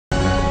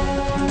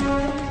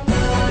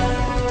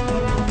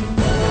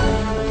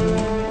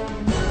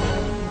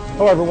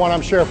Hello everyone,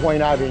 I'm Sheriff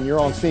Wayne Ivey and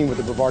you're on scene with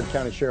the Brevard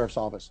County Sheriff's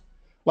Office.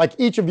 Like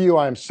each of you,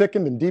 I am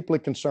sickened and deeply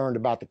concerned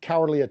about the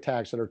cowardly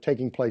attacks that are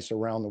taking place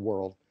around the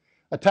world.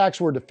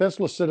 Attacks where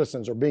defenseless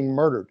citizens are being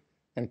murdered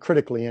and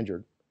critically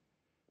injured.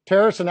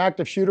 Terrorists and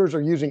active shooters are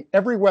using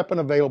every weapon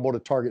available to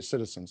target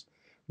citizens.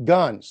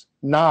 Guns,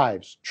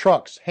 knives,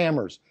 trucks,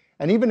 hammers,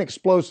 and even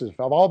explosives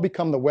have all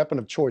become the weapon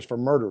of choice for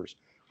murderers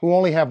who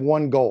only have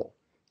one goal: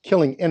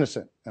 killing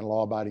innocent and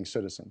law-abiding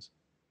citizens.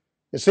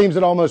 It seems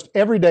that almost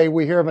every day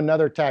we hear of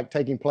another attack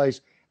taking place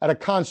at a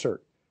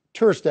concert,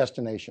 tourist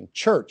destination,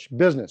 church,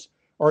 business,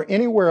 or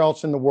anywhere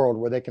else in the world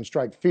where they can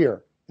strike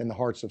fear in the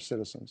hearts of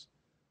citizens.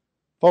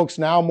 Folks,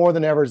 now more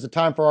than ever is the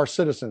time for our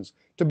citizens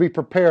to be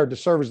prepared to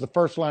serve as the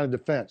first line of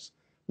defense,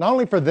 not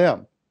only for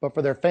them, but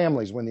for their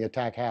families when the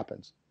attack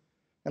happens.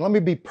 And let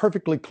me be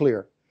perfectly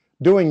clear,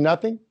 doing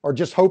nothing or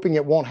just hoping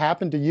it won't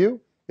happen to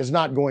you is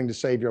not going to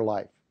save your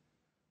life.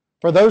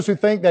 For those who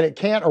think that it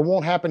can't or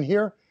won't happen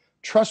here,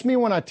 trust me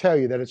when I tell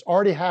you that it's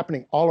already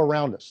happening all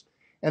around us.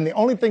 And the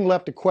only thing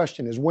left to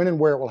question is when and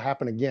where it will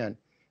happen again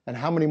and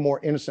how many more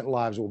innocent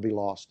lives will be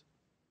lost.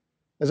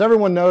 As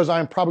everyone knows, I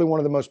am probably one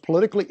of the most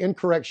politically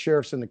incorrect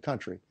sheriffs in the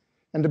country.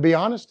 And to be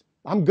honest,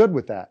 I'm good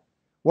with that.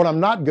 What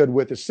I'm not good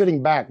with is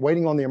sitting back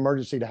waiting on the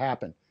emergency to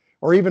happen.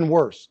 Or even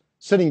worse,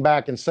 sitting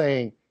back and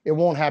saying it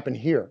won't happen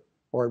here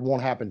or it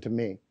won't happen to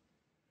me.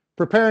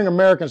 Preparing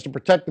Americans to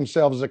protect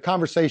themselves is a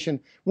conversation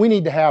we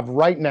need to have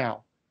right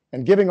now.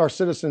 And giving our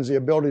citizens the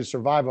ability to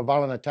survive a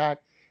violent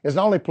attack is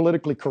not only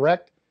politically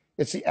correct,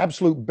 it's the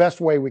absolute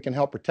best way we can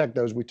help protect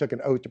those we took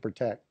an oath to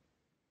protect.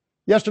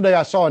 Yesterday,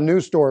 I saw a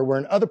news story where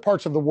in other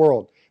parts of the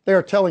world, they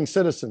are telling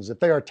citizens if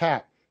they are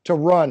attacked to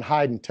run,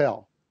 hide, and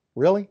tell.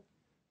 Really?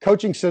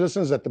 Coaching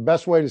citizens that the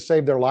best way to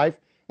save their life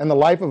and the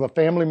life of a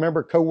family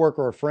member,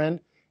 coworker, or friend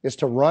is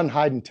to run,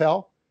 hide, and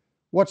tell?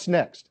 What's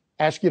next?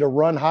 Ask you to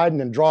run, hide, and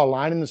then draw a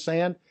line in the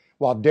sand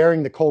while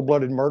daring the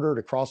cold-blooded murderer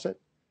to cross it?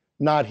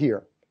 Not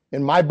here.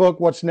 In my book,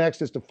 what's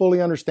next is to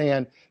fully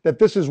understand that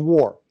this is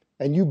war,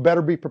 and you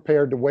better be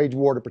prepared to wage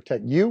war to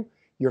protect you,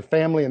 your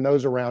family, and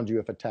those around you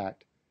if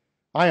attacked.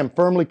 I am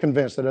firmly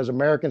convinced that as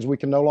Americans, we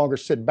can no longer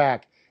sit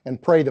back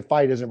and pray the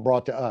fight isn't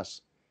brought to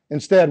us.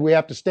 Instead, we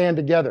have to stand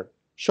together,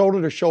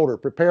 shoulder to shoulder,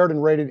 prepared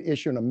and ready to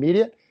issue an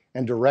immediate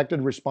and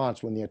directed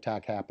response when the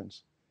attack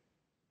happens.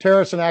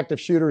 Terrorists and active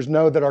shooters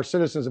know that our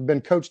citizens have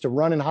been coached to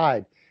run and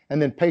hide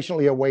and then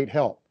patiently await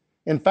help.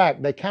 In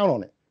fact, they count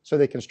on it so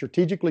they can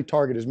strategically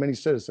target as many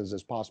citizens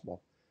as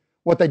possible.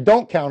 What they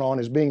don't count on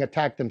is being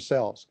attacked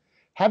themselves,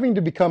 having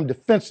to become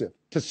defensive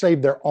to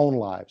save their own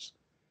lives.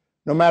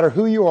 No matter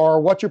who you are or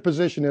what your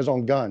position is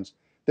on guns,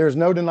 there is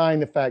no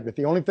denying the fact that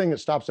the only thing that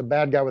stops a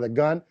bad guy with a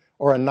gun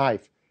or a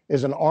knife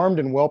is an armed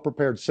and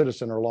well-prepared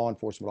citizen or law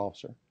enforcement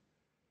officer.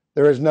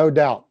 There is no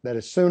doubt that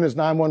as soon as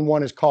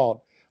 911 is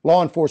called,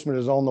 law enforcement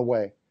is on the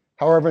way.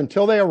 However,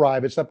 until they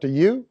arrive, it's up to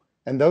you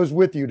and those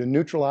with you to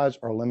neutralize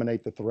or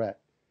eliminate the threat.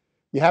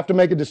 You have to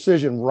make a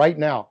decision right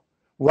now,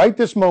 right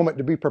this moment,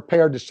 to be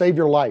prepared to save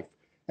your life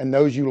and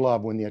those you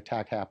love when the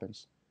attack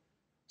happens.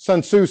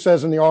 Sun Tzu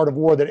says in The Art of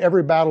War that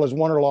every battle is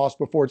won or lost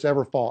before it's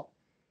ever fought.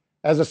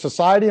 As a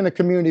society and a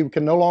community, we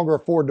can no longer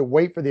afford to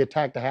wait for the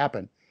attack to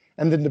happen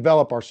and then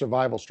develop our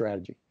survival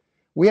strategy.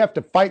 We have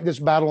to fight this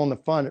battle on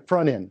the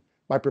front end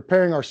by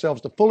preparing ourselves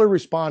to fully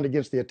respond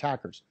against the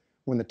attackers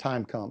when the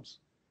time comes.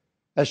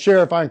 As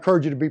sheriff, I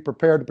encourage you to be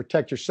prepared to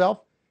protect yourself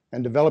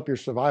and develop your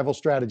survival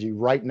strategy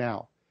right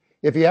now.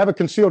 If you have a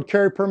concealed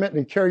carry permit,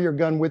 then carry your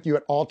gun with you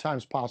at all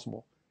times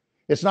possible.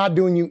 It's not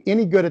doing you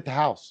any good at the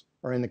house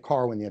or in the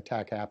car when the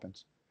attack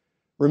happens.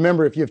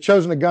 Remember, if you've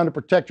chosen a gun to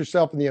protect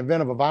yourself in the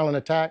event of a violent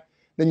attack,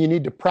 then you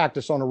need to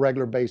practice on a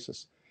regular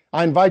basis.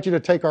 I invite you to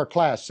take our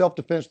class,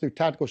 Self-Defense Through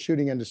Tactical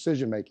Shooting and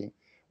Decision Making,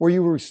 where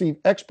you will receive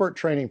expert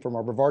training from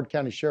our Brevard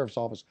County Sheriff's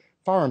Office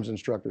firearms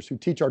instructors who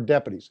teach our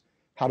deputies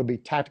how to be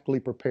tactically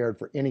prepared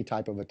for any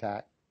type of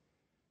attack.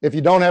 If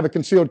you don't have a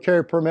concealed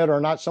carry permit or are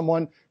not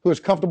someone who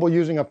is comfortable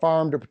using a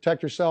firearm to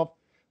protect yourself,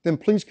 then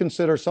please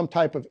consider some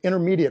type of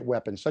intermediate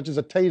weapon, such as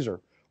a taser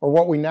or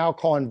what we now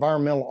call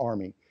environmental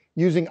arming,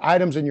 using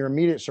items in your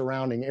immediate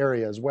surrounding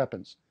area as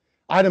weapons.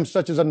 Items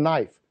such as a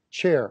knife,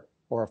 chair,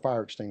 or a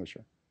fire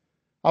extinguisher.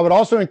 I would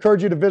also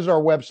encourage you to visit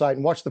our website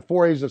and watch the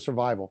 4 A's of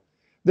Survival.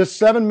 This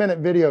 7-minute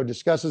video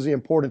discusses the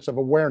importance of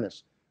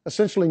awareness,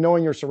 essentially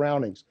knowing your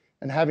surroundings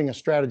and having a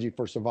strategy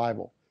for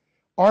survival.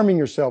 Arming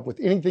yourself with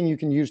anything you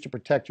can use to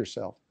protect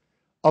yourself.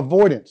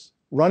 Avoidance,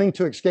 running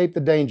to escape the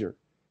danger,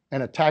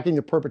 and attacking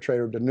the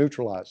perpetrator to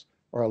neutralize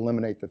or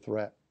eliminate the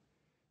threat.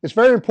 It's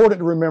very important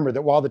to remember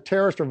that while the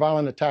terrorist or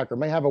violent attacker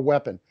may have a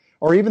weapon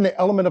or even the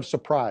element of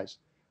surprise,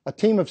 a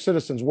team of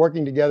citizens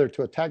working together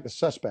to attack the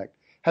suspect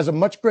has a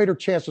much greater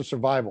chance of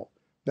survival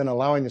than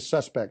allowing the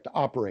suspect to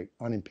operate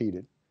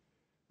unimpeded.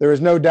 There is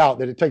no doubt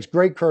that it takes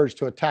great courage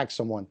to attack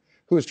someone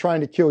who is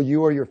trying to kill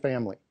you or your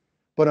family.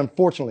 But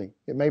unfortunately,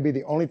 it may be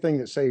the only thing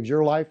that saves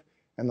your life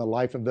and the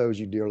life of those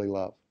you dearly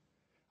love.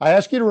 I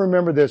ask you to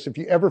remember this if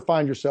you ever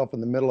find yourself in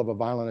the middle of a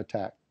violent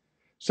attack.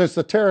 Since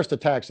the terrorist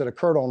attacks that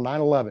occurred on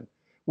 9/11,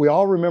 we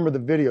all remember the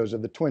videos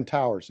of the Twin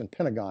Towers and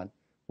Pentagon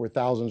where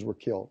thousands were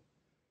killed.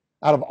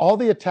 Out of all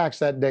the attacks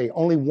that day,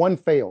 only one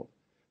failed.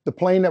 The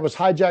plane that was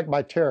hijacked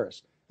by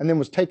terrorists and then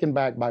was taken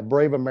back by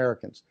brave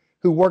Americans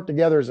who worked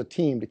together as a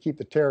team to keep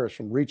the terrorists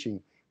from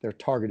reaching their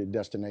targeted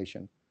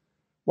destination.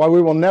 While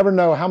we will never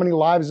know how many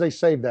lives they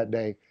saved that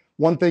day,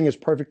 one thing is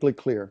perfectly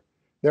clear.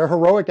 Their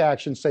heroic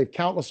actions saved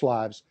countless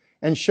lives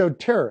and showed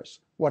terrorists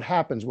what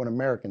happens when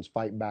Americans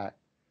fight back.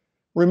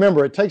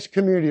 Remember, it takes a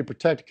community to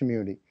protect a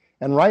community,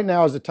 and right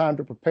now is the time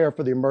to prepare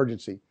for the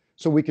emergency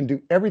so we can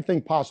do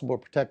everything possible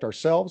to protect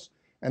ourselves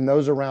and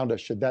those around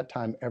us should that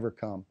time ever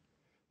come.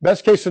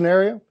 Best case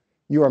scenario,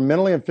 you are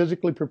mentally and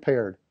physically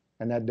prepared,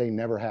 and that day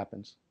never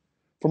happens.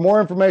 For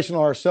more information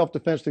on our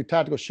self-defense through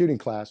tactical shooting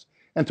class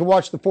and to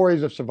watch the 4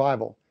 A's of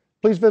survival,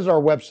 please visit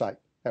our website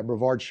at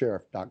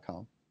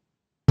brevardsheriff.com.